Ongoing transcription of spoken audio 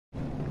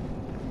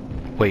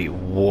Wait,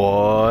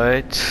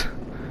 what?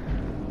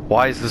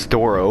 Why is this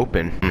door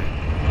open?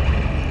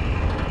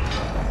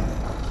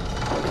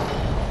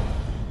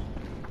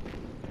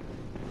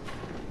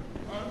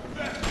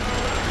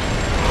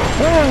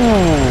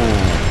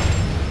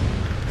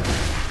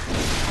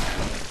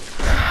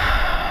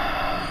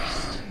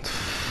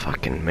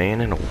 Fucking man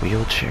in a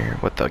wheelchair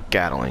with a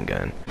Gatling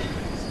gun.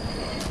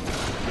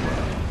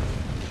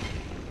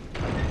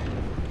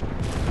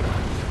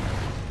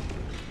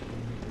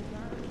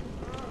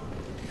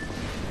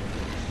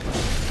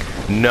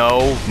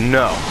 No,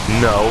 no,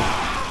 no.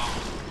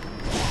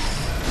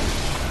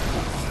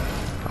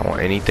 I don't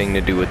want anything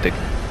to do with the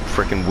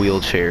freaking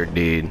wheelchair,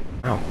 dude.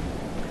 Oh.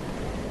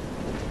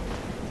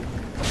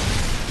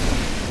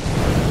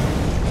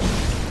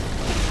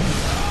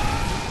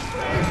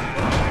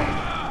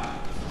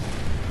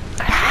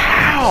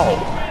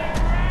 How?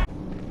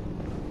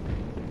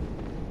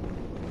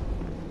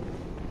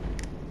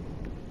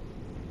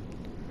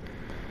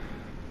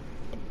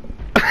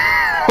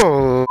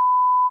 Oh.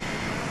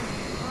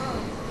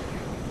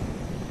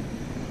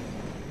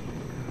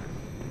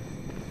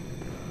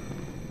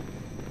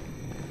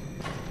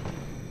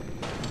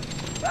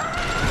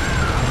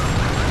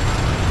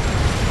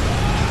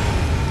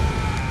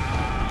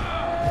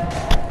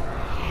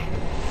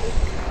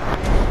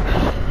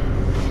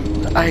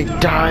 I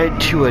died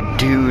to a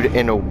dude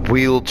in a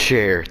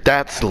wheelchair.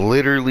 That's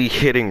literally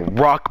hitting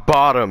rock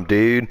bottom,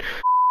 dude.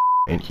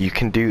 And you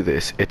can do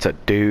this. It's a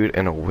dude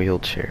in a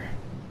wheelchair.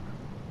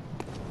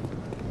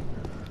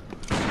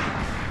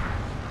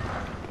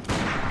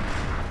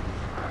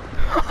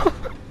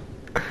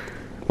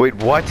 Wait,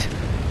 what?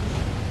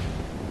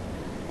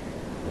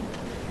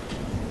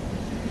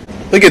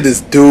 Look at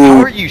this dude.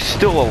 How are you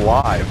still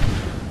alive?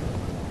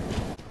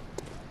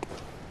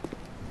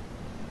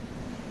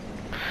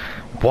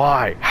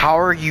 Why? How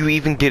are you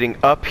even getting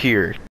up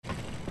here?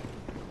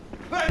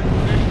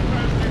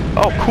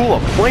 Oh, cool, a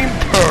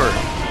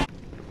flamethrower!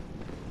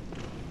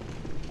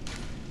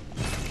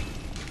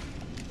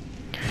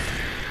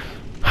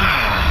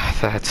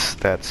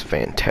 That's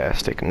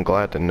fantastic. I'm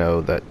glad to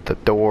know that the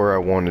door I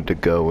wanted to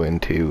go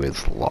into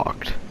is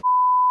locked.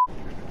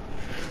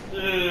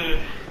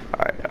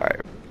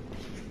 Alright.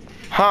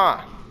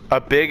 Huh, a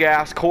big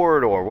ass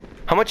corridor.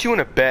 How much you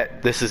wanna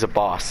bet this is a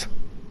boss?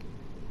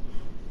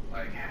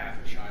 Like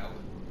half a child.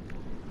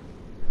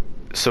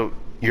 So,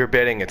 you're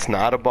betting it's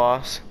not a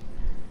boss?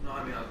 No,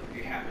 I mean I'll give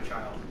you half a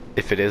child.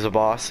 If it is a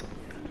boss?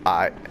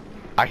 I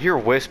hear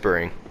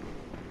whispering.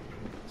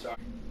 Sorry.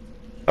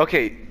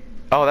 Okay,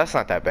 oh, that's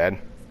not that bad.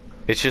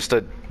 It's just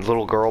a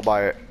little girl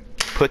by it.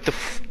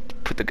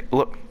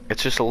 Look,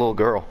 it's just a little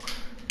girl.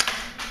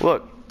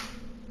 Look.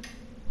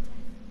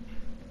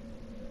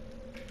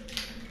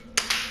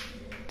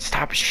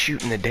 Stop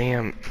shooting the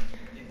damn...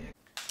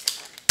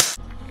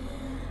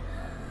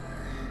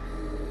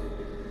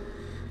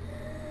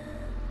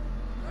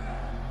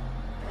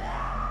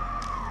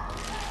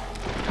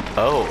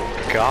 Oh,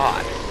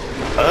 God.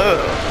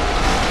 Ugh.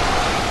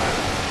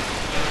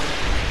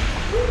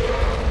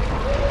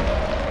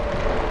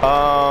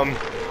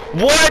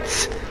 What?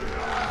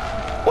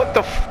 What the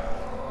f...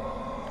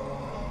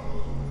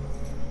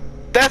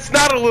 That's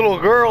not a little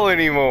girl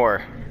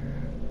anymore.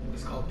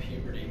 It's called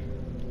puberty.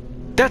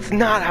 That's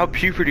not how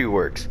puberty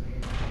works.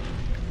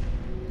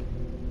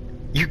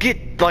 You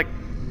get, like,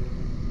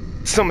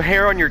 some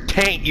hair on your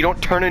taint, you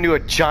don't turn into a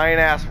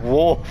giant-ass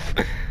wolf.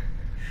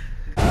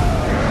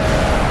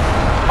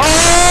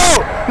 Oh!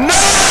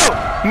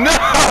 No! No!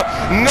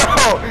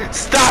 No!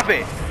 Stop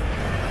it!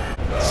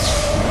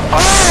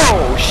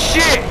 Oh,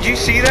 shit! Did you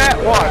see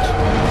that? Watch.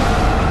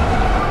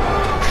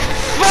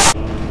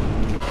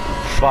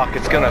 Fuck,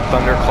 it's gonna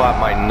thunderclap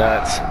my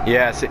nuts.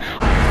 Yes.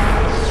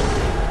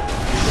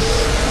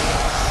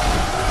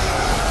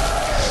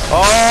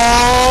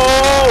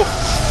 Oh!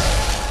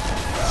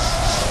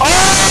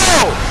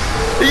 Oh!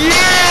 Yeah!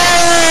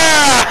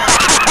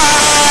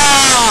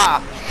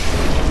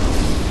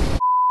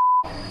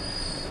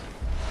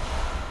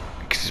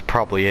 Because it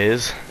probably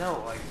is.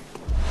 No, like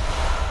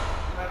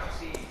you have to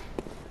see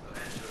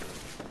eventually.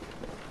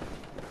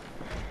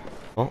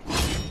 Well,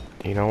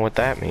 you know what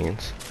that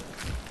means.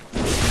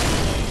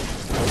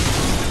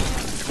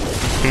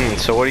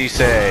 So what do you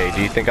say?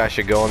 Do you think I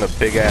should go in the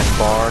big ass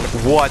barn?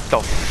 What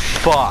the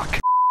fuck?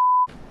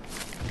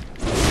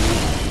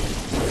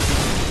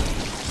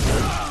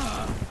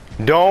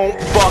 Don't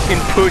fucking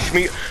push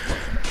me.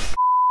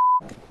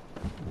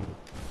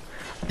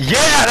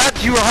 Yeah,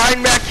 that's you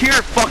hiding back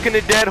here fucking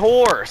a dead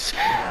horse.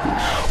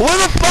 Where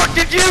the fuck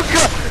did you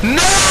go?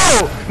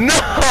 No!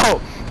 No!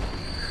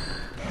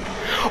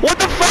 What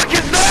the fuck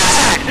is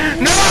that?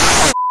 No!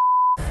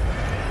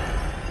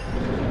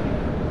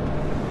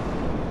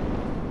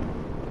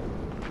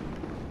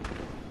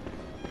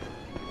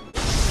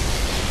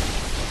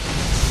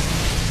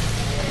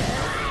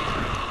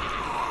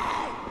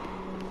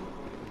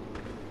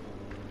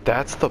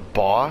 That's the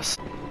boss?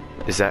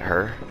 Is that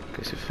her?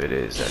 Because if it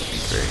is, that'd be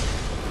great.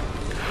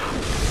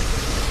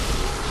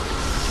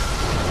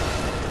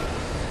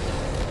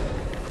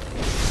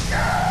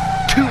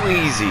 too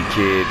easy,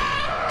 kid.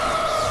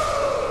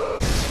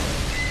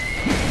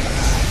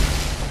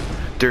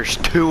 There's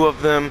 2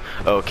 of them.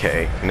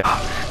 Okay. No.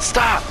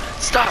 Stop!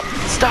 Stop!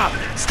 Stop!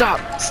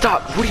 Stop!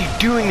 Stop! What are you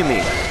doing to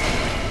me?